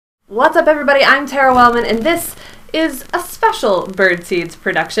What's up, everybody? I'm Tara Wellman, and this is a special Birdseeds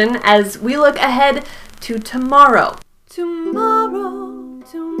production as we look ahead to tomorrow. Tomorrow,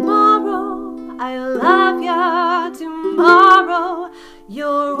 tomorrow, I love ya. Tomorrow,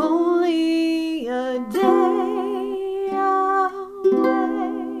 you're only a day away.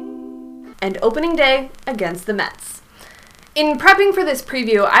 And opening day against the Mets. In prepping for this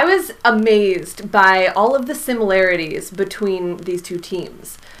preview, I was amazed by all of the similarities between these two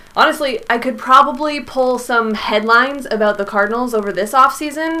teams. Honestly, I could probably pull some headlines about the Cardinals over this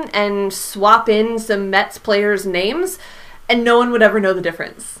offseason and swap in some Mets players' names, and no one would ever know the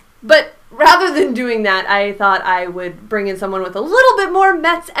difference. But rather than doing that, I thought I would bring in someone with a little bit more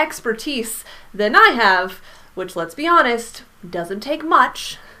Mets expertise than I have, which, let's be honest, doesn't take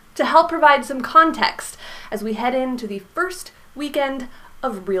much, to help provide some context as we head into the first weekend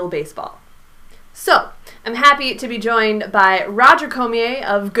of real baseball. So, I'm happy to be joined by Roger Cormier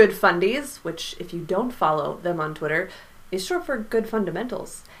of Good Fundies, which, if you don't follow them on Twitter, is short for Good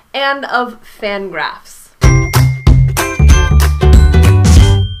Fundamentals, and of Fangraphs.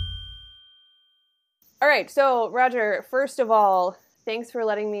 All right, so Roger, first of all, thanks for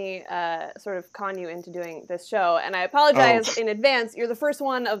letting me sort of con you into doing this show, and I apologize in advance. You're the first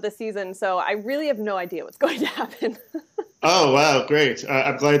one of the season, so I really have no idea what's going to happen. Oh, wow, great.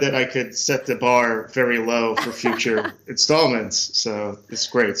 I'm glad that I could set the bar very low for future installments, so it's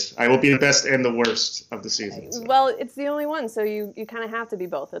great. I will be the best and the worst of the season. So. Well, it's the only one, so you kind of have to be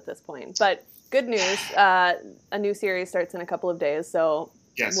both at this point. But good news, a new series starts in a couple of days, so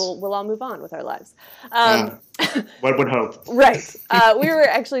yes. We'll all move on with our lives. One would hope. Right. We were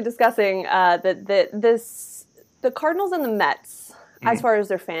actually discussing that the Cardinals and the Mets, as far as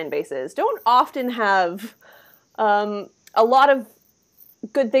their fan bases, don't often have a lot of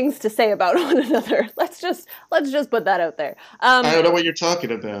good things to say about one another. Let's just put that out there. I don't know what you're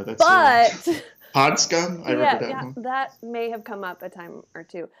talking about. That's pod scum. I remember that one. That may have come up a time or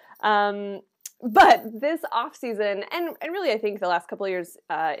two. But this offseason, and really I think the last couple of years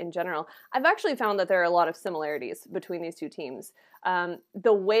in general, I've actually found that there are a lot of similarities between these two teams.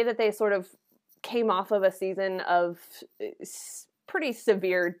 The way that they sort of came off of a season of pretty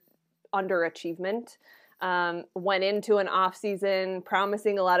severe underachievement, went into an offseason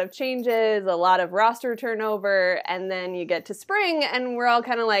promising a lot of changes, a lot of roster turnover, and then you get to spring and we're all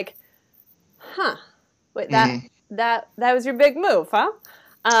kind of like, wait, that was your big move, huh?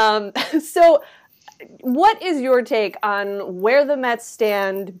 So what is your take on where the Mets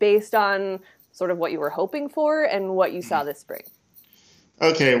stand based on sort of what you were hoping for and what you saw this spring?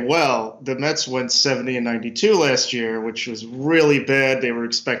 Okay, well, the Mets went 70-92 last year, which was really bad. They were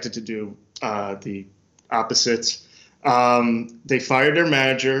expected to do the opposite. They fired their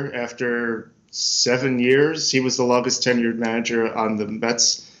manager after 7 years. He was the longest tenured manager on the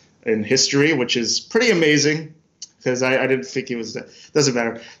Mets in history, which is pretty amazing because I didn't think he was. Doesn't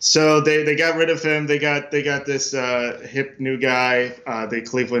matter. So they got rid of him. They got this hip new guy, the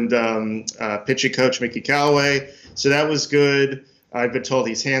Cleveland pitching coach Mickey Callaway. So that was good. I've been told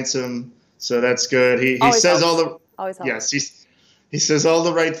he's handsome, so that's good. He says all the He says all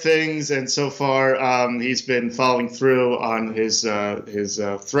the right things, and so far he's been following through on his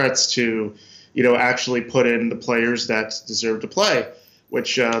threats to, actually put in the players that deserve to play,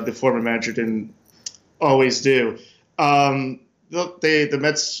 which the former manager didn't always do. The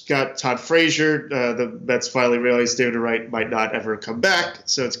Mets got Todd Frazier. The Mets finally realized David Wright might not ever come back,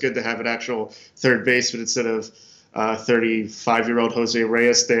 so it's good to have an actual third baseman instead of 35-year-old Jose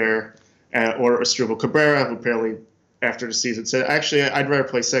Reyes there, or Asdrubal Cabrera, who apparently after the season said, actually, I'd rather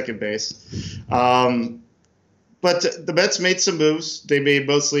play second base. But the Mets made some moves. They made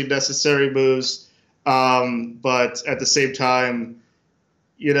mostly necessary moves. But at the same time,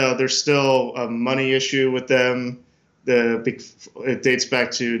 there's still a money issue with them. It dates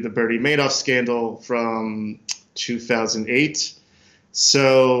back to the Bernie Madoff scandal from 2008.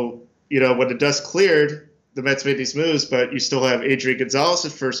 So, when the dust cleared, the Mets made these moves, but you still have Adrian Gonzalez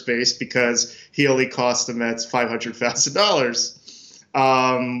at first base because he only cost the Mets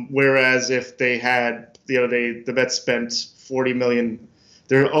 $500,000. Whereas if they had, the Mets spent $40 million,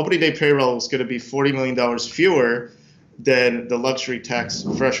 their opening day payroll was going to be $40 million fewer than the luxury tax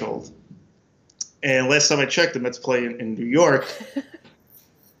threshold. And last time I checked, the Mets play in New York,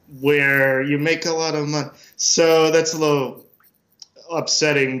 where you make a lot of money. So that's a little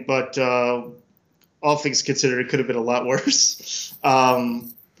upsetting, but all things considered, it could have been a lot worse.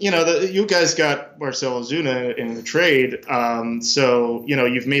 You guys got Marcell Ozuna in the trade, so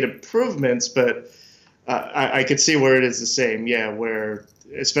you've made improvements, but I could see where it is the same. Yeah, where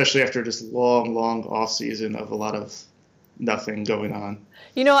especially after this long off season of a lot of nothing going on.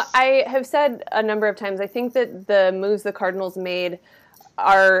 I have said a number of times, I think that the moves the Cardinals made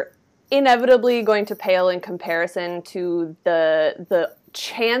are inevitably going to pale in comparison to the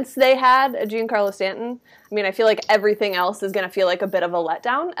chance they had at Giancarlo Stanton. I mean, I feel like everything else is going to feel like a bit of a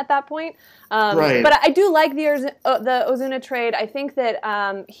letdown at that point. Right. But I do like the Ozuna trade. I think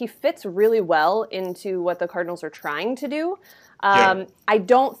that he fits really well into what the Cardinals are trying to do. I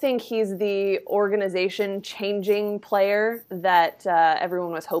don't think he's the organization-changing player that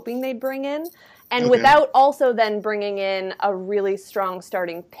everyone was hoping they'd bring in. And without also then bringing in a really strong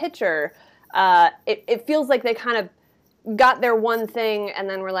starting pitcher, it feels like they kind of got their one thing and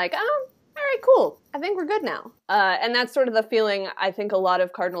then were like, oh, all right, cool. I think we're good now. And that's sort of the feeling I think a lot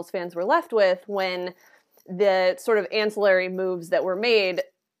of Cardinals fans were left with when the sort of ancillary moves that were made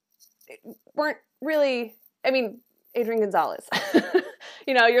weren't really, I mean, Adrian Gonzalez.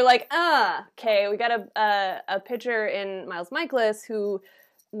 You're like, okay, we got a pitcher in Miles Mikolas who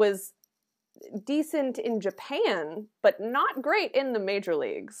was decent in Japan, but not great in the major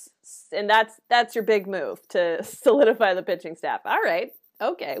leagues. And that's your big move to solidify the pitching staff. All right.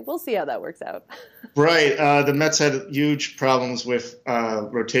 Okay, we'll see how that works out. Right. The Mets had huge problems with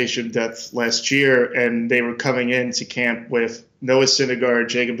rotation depth last year, and they were coming into camp with Noah Syndergaard,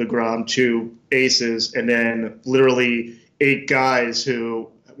 Jacob deGrom, 2 aces, and then literally 8 guys who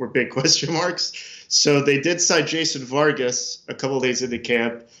were big question marks. So they did sign Jason Vargas a couple of days into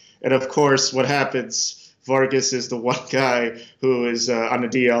camp. And, of course, what happens, Vargas is the one guy who is on the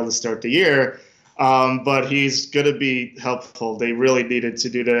DL to start the year. But he's going to be helpful. They really needed to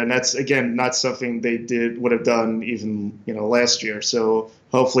do that. And that's, again, not something they would have done even, last year. So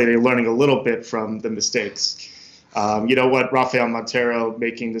hopefully they're learning a little bit from the mistakes. You know what? Rafael Montero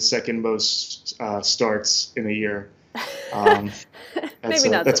making the second most starts in a year. Maybe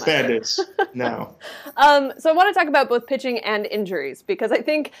not that's so much. Bad news. No. So I want to talk about both pitching and injuries because I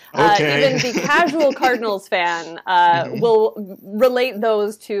think even the casual Cardinals fan will relate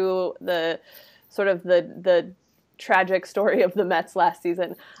those to the sort of the tragic story of the Mets last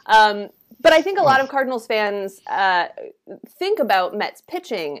season. But I think a lot of Cardinals fans think about Mets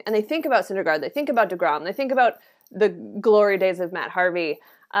pitching, and they think about Syndergaard, they think about deGrom, they think about the glory days of Matt Harvey.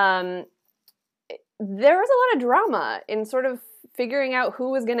 There was a lot of drama in sort of figuring out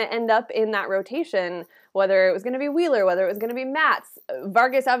who was going to end up in that rotation, whether it was going to be Wheeler, whether it was going to be Matz.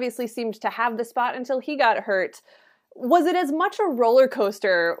 Vargas obviously seemed to have the spot until he got hurt. Was it as much a roller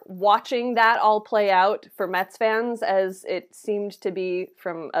coaster watching that all play out for Mets fans as it seemed to be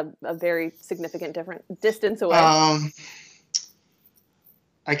from a very significant different distance away?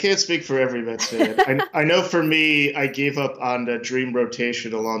 I can't speak for every Mets fan. I know for me, I gave up on the dream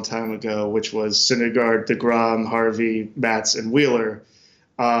rotation a long time ago, which was Syndergaard, deGrom, Harvey, Matz, and Wheeler,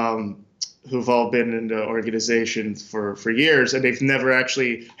 who've all been in the organization for years, and they've never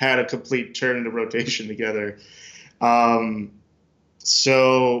actually had a complete turn in the rotation together.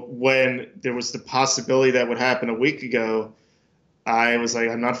 So when there was the possibility that would happen a week ago, I was like,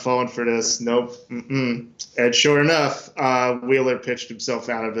 I'm not falling for this. Nope. And sure enough, Wheeler pitched himself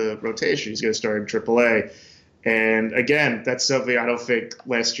out of the rotation. He's going to start in AAA. And again, that's something I don't think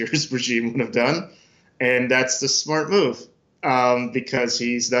last year's regime would have done. And that's the smart move because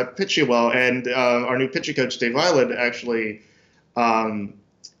he's not pitching well. And our new pitching coach, Dave Eiland, actually,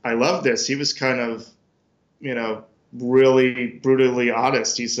 I love this. He was kind of, really brutally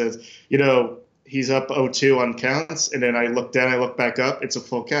honest. He says, he's up 0-2 on counts, and then I look down, I look back up, it's a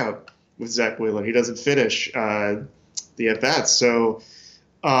full count with Zach Wheeler. He doesn't finish the at-bats. So,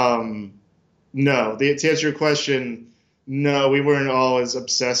 no. To answer your question, no, we weren't all as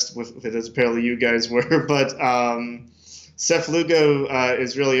obsessed with it as apparently you guys were. But Seth Lugo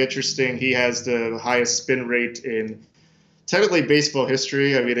is really interesting. He has the highest spin rate in technically baseball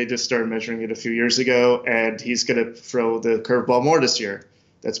history. I mean, they just started measuring it a few years ago, and he's going to throw the curveball more this year.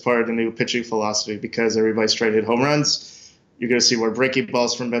 That's part of the new pitching philosophy because everybody's trying to hit home runs. You're going to see more breaking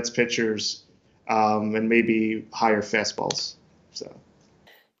balls from Mets pitchers and maybe higher fastballs. So,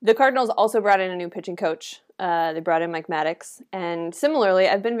 the Cardinals also brought in a new pitching coach. They brought in Mike Maddox. And similarly,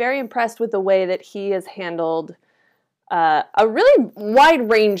 I've been very impressed with the way that he has handled a really wide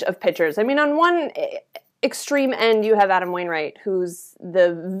range of pitchers. I mean, on one extreme end, you have Adam Wainwright, who's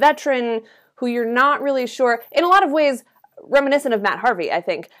the veteran who you're not really sure, in a lot of ways, reminiscent of Matt Harvey, I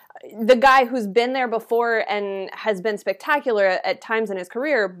think. The guy who's been there before and has been spectacular at times in his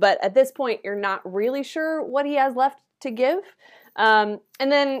career, but at this point, you're not really sure what he has left to give. And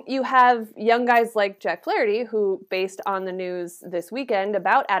then you have young guys like Jack Flaherty, who, based on the news this weekend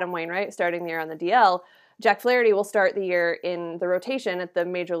about Adam Wainwright starting the year on the DL, Jack Flaherty will start the year in the rotation at the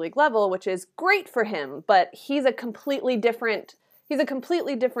major league level, which is great for him, but he's a completely different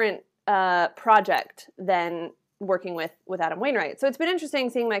project than working with Adam Wainwright. So it's been interesting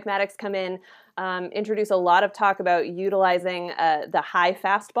seeing Mike Maddox come in, introduce a lot of talk about utilizing the high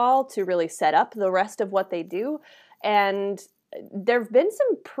fastball to really set up the rest of what they do. And there have been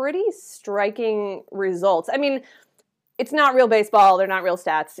some pretty striking results. I mean, it's not real baseball. They're not real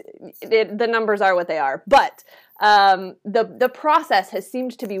stats. The numbers are what they are. But the process has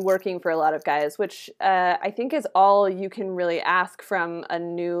seemed to be working for a lot of guys, which I think is all you can really ask from a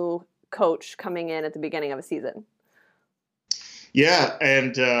new coach coming in at the beginning of a season. Yeah,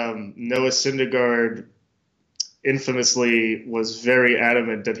 and Noah Syndergaard infamously was very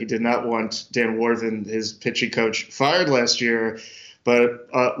adamant that he did not want Dan Warthen, his pitching coach, fired last year. But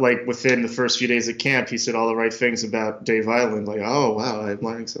like within the first few days of camp, he said all the right things about Dave Eiland. Like, oh wow, I'm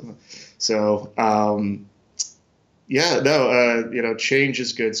learning something. So change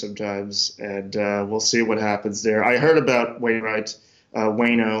is good sometimes, and we'll see what happens there. I heard about Wainwright,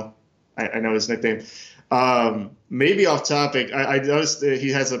 Waino. I know his nickname. Maybe off topic. I noticed that he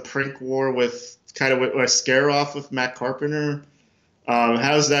has a prank war with kind of a scare off with Matt Carpenter.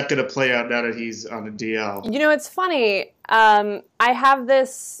 How's that going to play out now that he's on the DL? You know, it's funny. I have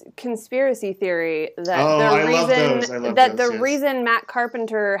this conspiracy theory that the reason Matt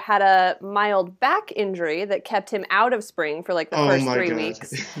Carpenter had a mild back injury that kept him out of spring for like the first 3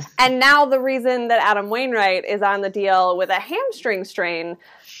 weeks, and now the reason that Adam Wainwright is on the DL with a hamstring strain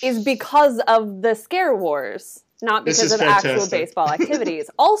is because of the scare wars, not because of actual baseball activities.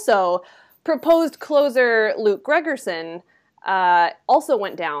 Also, proposed closer Luke Gregerson also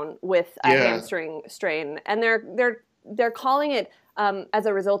went down with a hamstring strain, and they're calling it as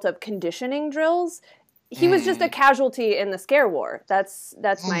a result of conditioning drills. He was just a casualty in the scare war. That's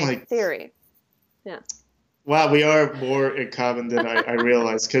my theory. Yeah. Wow, we are more in common than I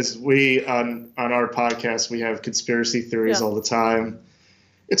realized, because we on our podcast we have conspiracy theories all the time.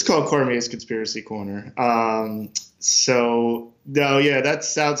 It's called Cormier's Conspiracy Corner. That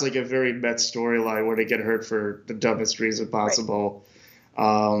sounds like a very Mets storyline where they get hurt for the dumbest reason possible.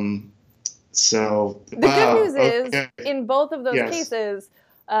 Right. The good news is, in both of those cases,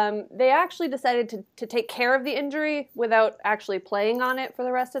 they actually decided to take care of the injury without actually playing on it for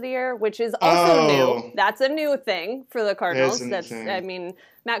the rest of the year, which is also new. That's a new thing for the Cardinals.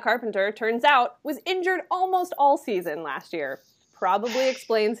 Matt Carpenter, turns out, was injured almost all season last year. Probably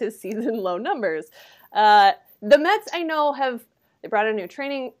explains his season low numbers. The Mets, I know, they brought in a new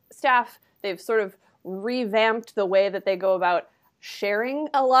training staff. They've sort of revamped the way that they go about sharing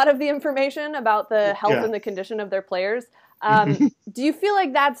a lot of the information about the health and the condition of their players. Do you feel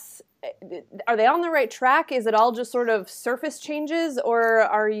like are they on the right track? Is it all just sort of surface changes, or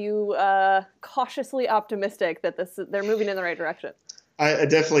are you cautiously optimistic that they're moving in the right direction? I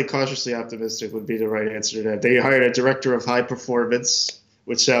definitely cautiously optimistic would be the right answer to that. They hired a director of high performance,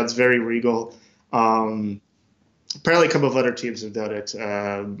 which sounds very regal. Apparently a couple of other teams have done it.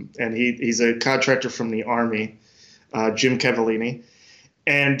 And he's a contractor from the Army, Jim Cavallini.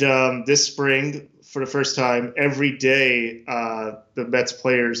 And this spring, for the first time, every day, the Mets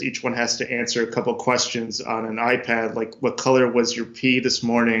players, each one has to answer a couple questions on an iPad, like what color was your pee this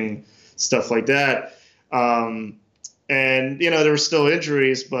morning, stuff like that. And, there were still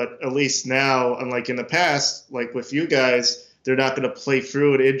injuries, but at least now, unlike in the past, like with you guys, they're not going to play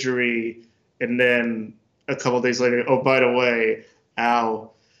through an injury and then a couple of days later, oh, by the way,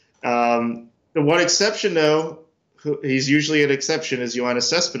 ow. The one exception, though, he's usually an exception, is Yoenis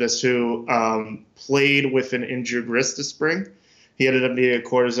Cespedes, who played with an injured wrist this spring. He ended up needing a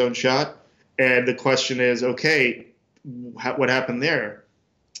cortisone shot. And the question is, okay, what happened there?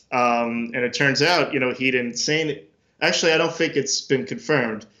 And it turns out, he didn't say anything. Actually, I don't think it's been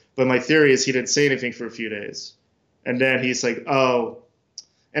confirmed, but my theory is he didn't say anything for a few days. And then he's like, oh.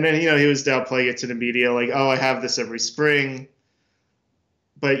 And then, he was downplaying it to the media, like, oh, I have this every spring.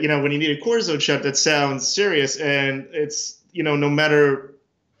 But, when you need a cortisone shot, that sounds serious. And it's, no matter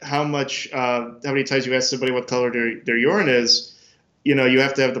how many times you ask somebody what color their urine is, you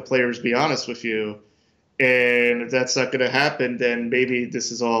have to have the players be honest with you. And if that's not going to happen, then maybe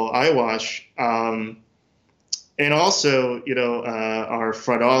this is all eyewash. And also,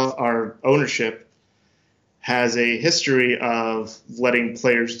 our ownership has a history of letting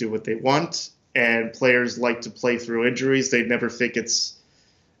players do what they want, and players like to play through injuries. They never think it's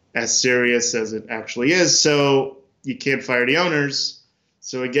as serious as it actually is. So you can't fire the owners.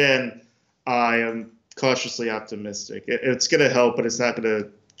 So again, I am cautiously optimistic. It's going to help, but it's not going to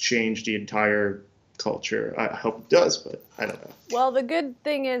change the entire culture. I hope it does, but I don't know. Well, the good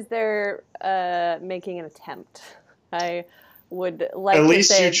thing is they're making an attempt. I would like At to least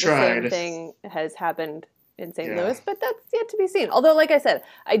say you the tried. same thing has happened in St. Yeah. Louis, but that's yet to be seen. Although, like I said,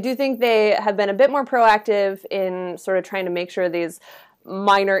 I do think they have been a bit more proactive in sort of trying to make sure these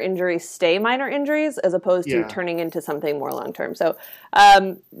minor injuries stay minor injuries as opposed to Yeah. turning into something more long-term. So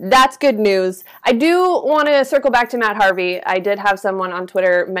that's good news. I do want to circle back to Matt Harvey. I did have someone on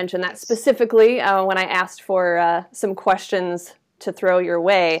Twitter mention that specifically when I asked for some questions to throw your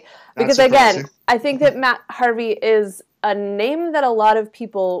way. Because again, I think that Matt Harvey is a name that a lot of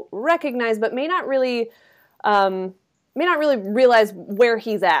people recognize, but may not really realize where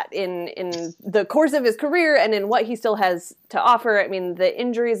he's at in the course of his career and in what he still has to offer. I mean, the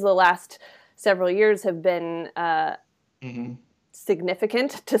injuries the last several years have been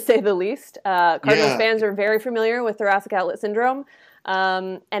significant, to say the least. Cardinals fans are very familiar with thoracic outlet syndrome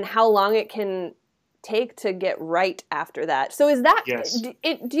and how long it can take to get right after that. So is that,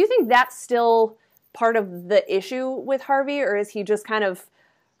 do you think that's still part of the issue with Harvey, or is he just kind of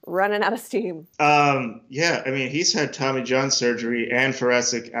running out of steam? Yeah, I mean, he's had Tommy John surgery and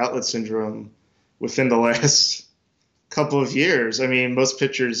thoracic outlet syndrome within the last couple of years. I mean, most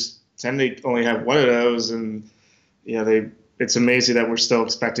pitchers tend to only have one of those, and it's amazing that we're still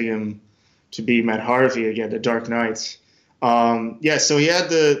expecting him to be Matt Harvey again, the Dark Knight. So he had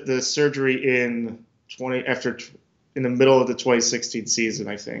the surgery in the middle of the 2016 season,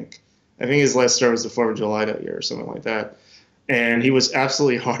 I think. I think his last start was the 4th of July that year or something like that. And he was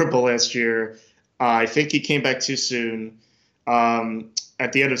absolutely horrible last year. I think he came back too soon.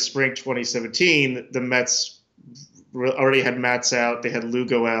 At the end of spring 2017, the Mets already had Matz out. They had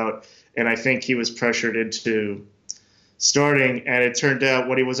Lugo out. And I think he was pressured into starting. And it turned out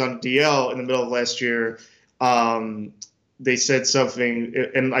when he was on DL in the middle of last year, they said something.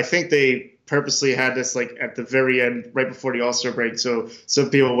 And I think they purposely had this like at the very end, right before the All-Star break, so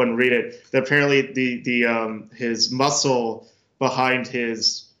people wouldn't read it. That apparently his muscle behind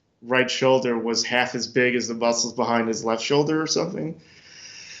his right shoulder was half as big as the muscles behind his left shoulder or something.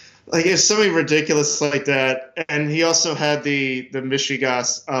 Like it's something ridiculous like that. And he also had the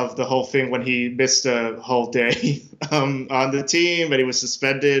mishigas of the whole thing when he missed a whole day on the team and he was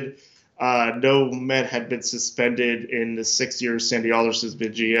suspended. No Met had been suspended in the 6 years Sandy Aldrich has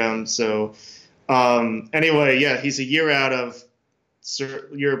been GM. So he's a year out of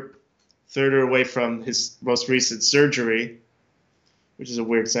year third away from his most recent surgery, which is a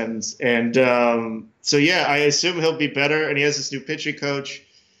weird sentence. And I assume he'll be better. And he has this new pitching coach,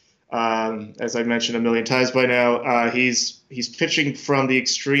 as I mentioned a million times by now. He's pitching from the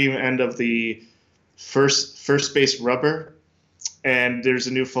extreme end of the first base rubber. And there's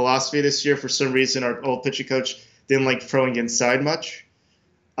a new philosophy this year. For some reason, our old pitching coach didn't like throwing inside much.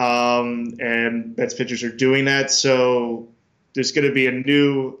 And Mets pitchers are doing that. So there's going to be a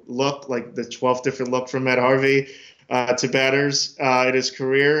new look, like the 12th different look from Matt Harvey to batters in his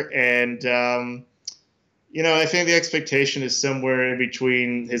career. And, I think the expectation is somewhere in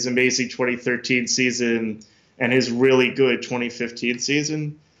between his amazing 2013 season and his really good 2015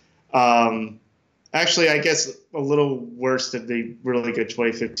 season. Actually, I guess a little worse than the really good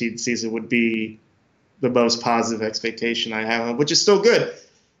 2015 season would be the most positive expectation I have, which is still good.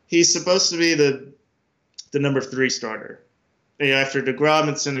 He's supposed to be the number 3 starter. After DeGrom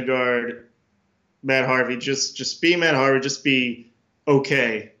and Syndergaard, Matt Harvey, just be Matt Harvey, just be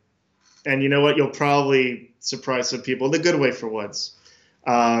okay. And you know what? You'll probably surprise some people in the good way for once.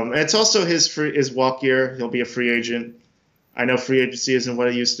 And it's also his walk year. He'll be a free agent. I know free agency isn't what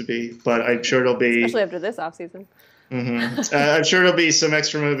it used to be, but I'm sure it'll be. Especially after this offseason. Mm-hmm. I'm sure there'll be some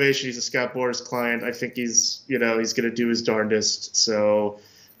extra motivation. He's a Scott Boras client. I think he's going to do his darndest. So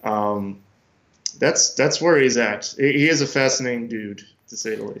that's where he's at. He is a fascinating dude, to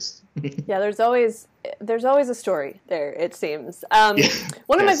say the least. Yeah, there's always a story there, it seems.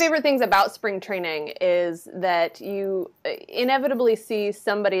 One of my favorite things about spring training is that you inevitably see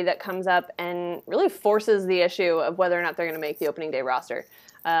somebody that comes up and really forces the issue of whether or not they're going to make the opening day roster.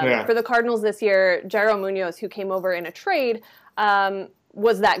 For the Cardinals this year, Jairo Munoz, who came over in a trade,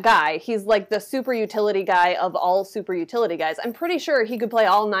 was that guy. He's like the super utility guy of all super utility guys. I'm pretty sure he could play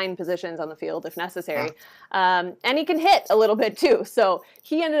all 9 positions on the field if necessary. And he can hit a little bit too. So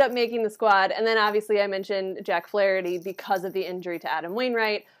he ended up making the squad. And then obviously I mentioned Jack Flaherty, because of the injury to Adam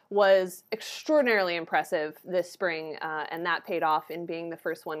Wainwright, was extraordinarily impressive this spring. And that paid off in being the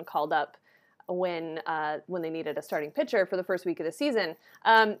first one called up when they needed a starting pitcher for the first week of the season.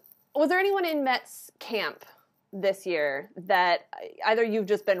 Was there anyone in Mets camp this year that either you've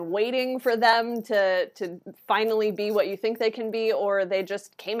just been waiting for them to finally be what you think they can be, or they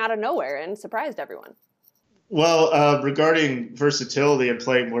just came out of nowhere and surprised everyone? Well, regarding versatility and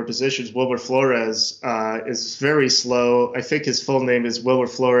playing more positions, Wilmer Flores is very slow. I think his full name is Wilmer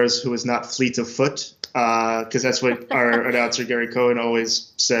Flores, who is not fleet of foot, because that's what our announcer Gary Cohen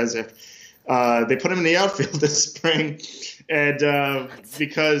always says. If they put him in the outfield this spring, and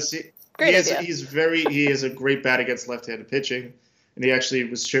because he has a great bat against left-handed pitching, and he actually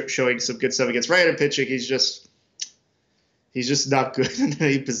was showing some good stuff against right-handed pitching. He's just not good in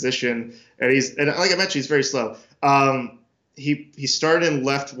any position, and like I mentioned, he's very slow. He started in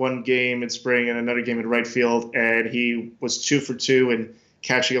left one game in spring and another game in right field, and he was 2 for 2 in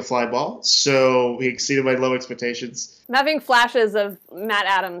catching a fly ball, so he exceeded my low expectations. I'm having flashes of Matt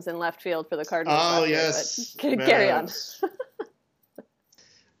Adams in left field for the Cardinals. Oh, yes. Carry on.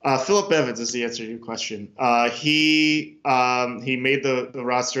 Phillip Evans is the answer to your question. He made the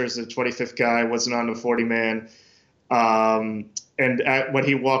roster as the 25th guy, wasn't on the 40-man. When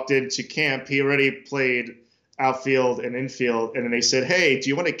he walked into camp, he already played outfield and infield, and then they said, "Hey, do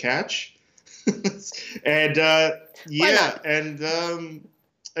you want to catch?" And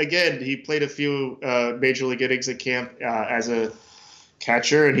again, he played a few major league innings at camp as a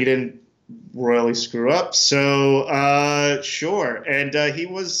catcher, and he didn't royally screw up. So sure, and he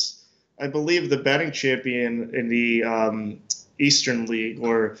was, I believe, the batting champion in the Eastern League,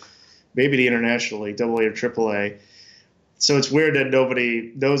 or maybe the International League, AA or AAA. So it's weird that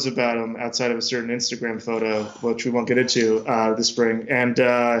nobody knows about him outside of a certain Instagram photo, which we won't get into this spring. And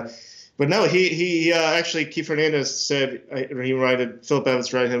but no, he actually, Keith Hernandez said he reminded Phillip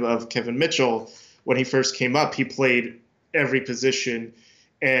Evans reminded him of Kevin Mitchell when he first came up. He played every position,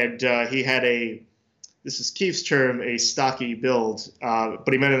 and he had this is Keith's term, a stocky build,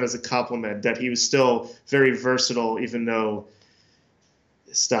 but he meant it as a compliment that he was still very versatile, even though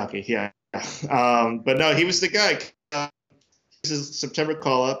stocky. Yeah, but no, he was the guy. This is September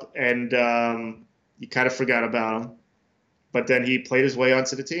call-up, and you kind of forgot about him. But then he played his way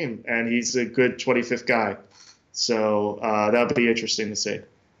onto the team, and he's a good 25th guy. So that'll be interesting to see.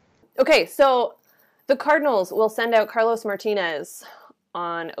 Okay, so the Cardinals will send out Carlos Martinez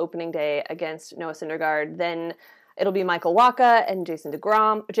on opening day against Noah Syndergaard. Then it'll be Michael Wacha and Jacob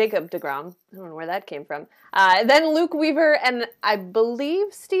DeGrom. I don't know where that came from. Then Luke Weaver, and I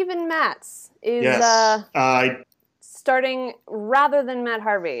believe Steven Matz is... Yes. Starting rather than Matt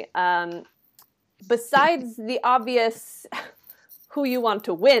Harvey. Besides the obvious who you want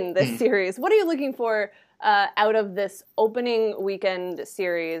to win this series, what are you looking for out of this opening weekend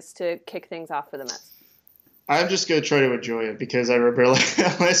series to kick things off for the Mets? I'm just going to try to enjoy it because I remember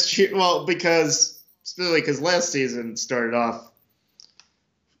last year, because last season started off,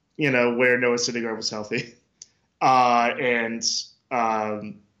 where Noah Syndergaard was healthy. And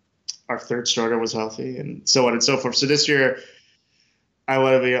our third starter was healthy, and so on and so forth. So this year, I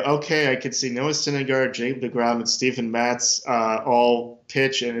want to be okay. I could see Noah Syndergaard, Jacob DeGrom, and Steven Matz all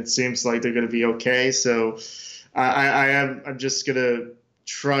pitch, and it seems like they're going to be okay. So I'm just going to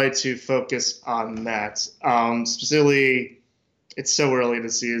try to focus on that. Specifically, it's so early in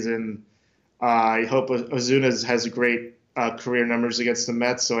the season. I hope Ozuna has great career numbers against the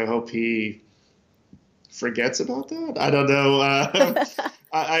Mets, so I hope he forgets about that. I don't know.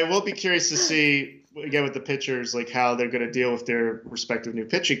 I will be curious to see, again, with the pitchers, like how they're going to deal with their respective new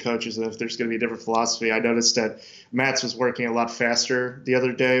pitching coaches, and if there's going to be a different philosophy. I noticed that Matz was working a lot faster the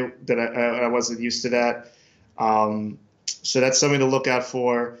other day, that I wasn't used to that. So that's something to look out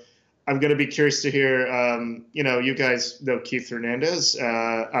for. I'm going to be curious to hear, you guys know Keith Hernandez.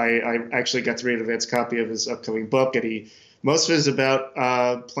 I actually got to read an advanced copy of his upcoming book, and most of it is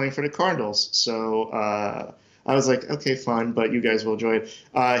about playing for the Cardinals. So I was like, okay, fine, but you guys will enjoy it.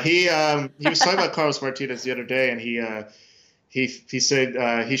 He was talking about Carlos Martinez the other day, and he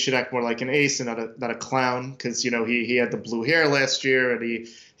said he should act more like an ace and not a clown, because he had the blue hair last year, and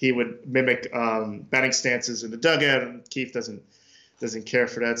he would mimic batting stances in the dugout, and Keith doesn't care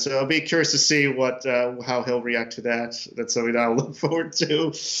for that. So I'll be curious to see how he'll react to that. That's something that I'll look forward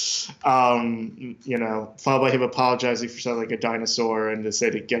to. Followed by him apologizing for sounding like a dinosaur and to say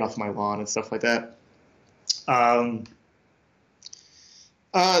to get off my lawn and stuff like that. No,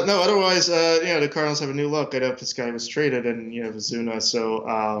 otherwise, the Cardinals have a new look. I know this guy was traded, and Ozuna. So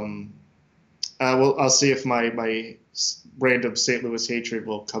I'll see if my random St. Louis hatred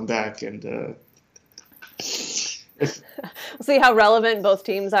will come back, and we'll see how relevant both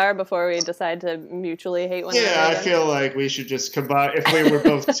teams are before we decide to mutually hate one another. Yeah, I feel like we should just combine. If we were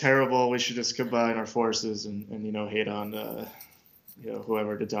both terrible, we should just combine our forces and hate on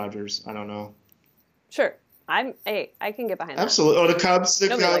whoever, the Dodgers. I don't know. Sure. I can get behind that. Absolutely. Oh, the Cubs,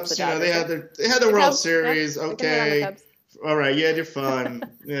 Nobody likes the they had Dodgers. the World Cubs, Series. yeah, we can hit on the Okay. Cubs. All right, you had your fun.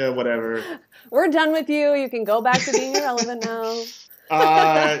 Yeah, whatever. We're done with you. You can go back to being irrelevant now.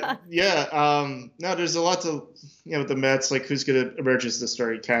 No, there's a lot to, with the Mets, like who's going to emerge as the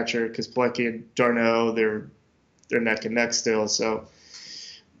starting catcher, because Pleke and Darno, they're neck and neck still. So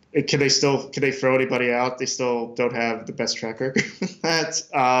can they throw anybody out? They still don't have the best track record.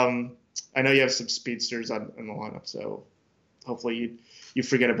 I know you have some speedsters in the lineup, so hopefully you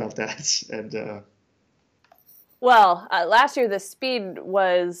forget about that. And well, last year the speed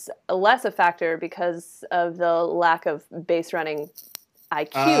was less a factor because of the lack of base running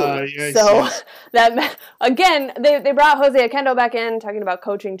IQ. Yes. That again, they brought Jose Oquendo back in, talking about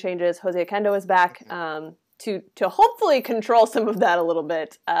coaching changes. Jose Oquendo is back to hopefully control some of that a little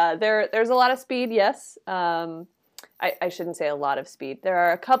bit. There's a lot of speed, yes. I shouldn't say a lot of speed. There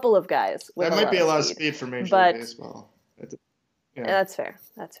are a couple of guys with that might be a lot of speed for Major League Baseball. Yeah. That's fair.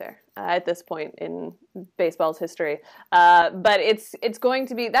 At this point in baseball's history, but it's going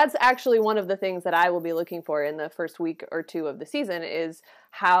to be. That's actually one of the things that I will be looking for in the first week or two of the season is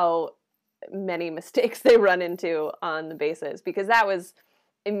how many mistakes they run into on the bases, because that was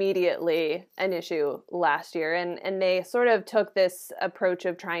immediately an issue last year, and they sort of took this approach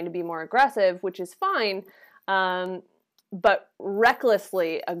of trying to be more aggressive, which is fine, but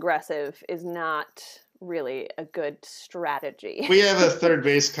recklessly aggressive is not really a good strategy. We have a third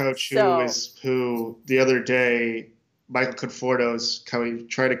base coach who the other day, Michael Conforto's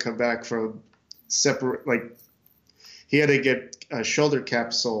tried to come back from he had to get a shoulder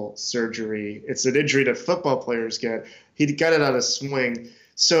capsule surgery. It's an injury that football players get. He got it on a swing.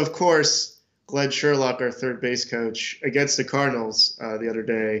 So of course, Glenn Sherlock, our third base coach, against the Cardinals the other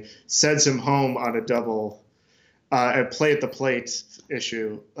day, sends him home on a double and play at the plate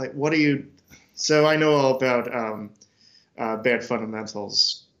issue. Like, what do you? So I know all about bad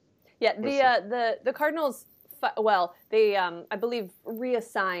fundamentals. Yeah, the Cardinals. They I believe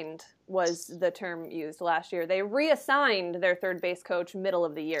reassigned was the term used last year. They reassigned their third base coach middle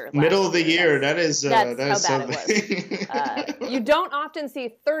of the year. Middle of the year. That's how bad it was. You don't often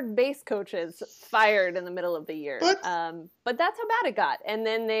see third base coaches fired in the middle of the year. But that's how bad it got. And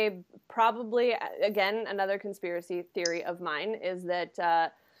then they probably, again, another conspiracy theory of mine is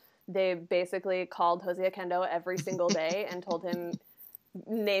that they basically called Jose Oquendo every single day and told him,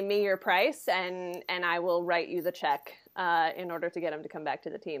 name me your price and I will write you the check in order to get him to come back to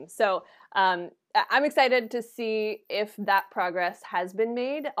the team. So I'm excited to see if that progress has been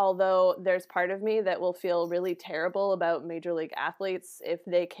made, although there's part of me that will feel really terrible about major league athletes if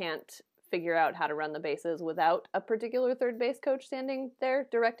they can't figure out how to run the bases without a particular third base coach standing there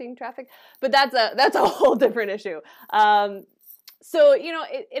directing traffic. But that's a whole different issue. So,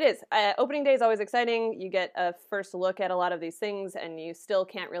 it is. Opening day is always exciting. You get a first look at a lot of these things, and you still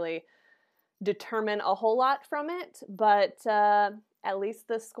can't really determine a whole lot from it. But at least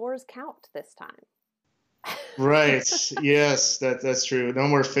the scores count this time. Right. Yes, that's true. No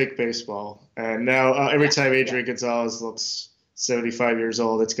more fake baseball. And now every time Adrian Gonzalez looks 75 years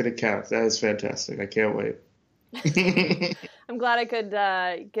old, it's going to count. That is fantastic. I can't wait. I'm glad I could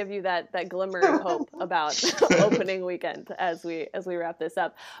give you that glimmer of hope about opening weekend as we wrap this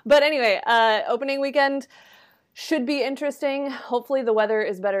up. But anyway, opening weekend should be interesting. Hopefully the weather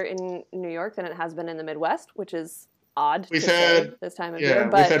is better in New York than it has been in the Midwest, which is odd to say this time of year.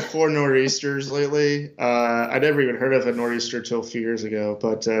 But we've had 4 nor'easters lately. I never even heard of a nor'easter till a few years ago,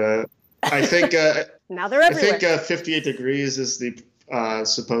 but I think now they're everywhere. I think 58 degrees is the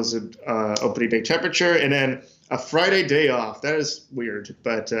supposed opening day temperature, and then a Friday day off. That is weird,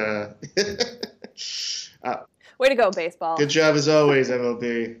 but way to go, baseball. Good job as always,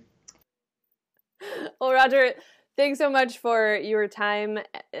 MLB. Well, Roger, thanks so much for your time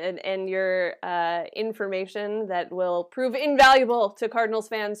and your information that will prove invaluable to Cardinals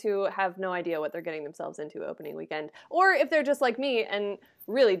fans who have no idea what they're getting themselves into opening weekend, or if they're just like me and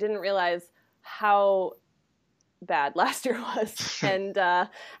really didn't realize how bad last year was and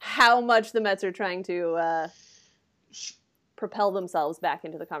how much the Mets are trying to propel themselves back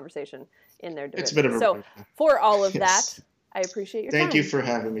into the conversation in their division. It's a bit of a so for all of that, I appreciate your time. Thank you for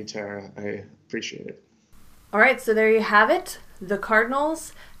having me, Tara. I appreciate it. All right, so there you have it. The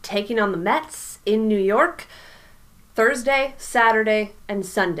Cardinals taking on the Mets in New York Thursday, Saturday, and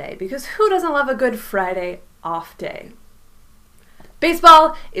Sunday, because who doesn't love a good Friday off day?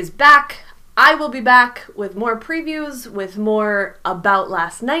 Baseball is back. I will be back with more previews, with more About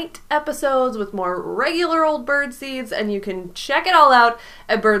Last Night episodes, with more regular old bird seeds, and you can check it all out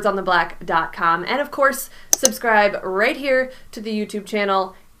at birdsontheblack.com. And of course, subscribe right here to the YouTube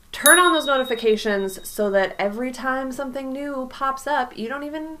channel turn on those notifications so that every time something new pops up, you don't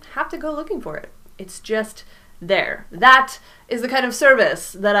even have to go looking for it. It's just there. That is the kind of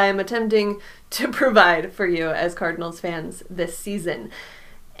service that I am attempting to provide for you as Cardinals fans this season.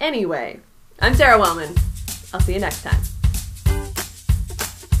 Anyway, I'm Sarah Wellman. I'll see you next time.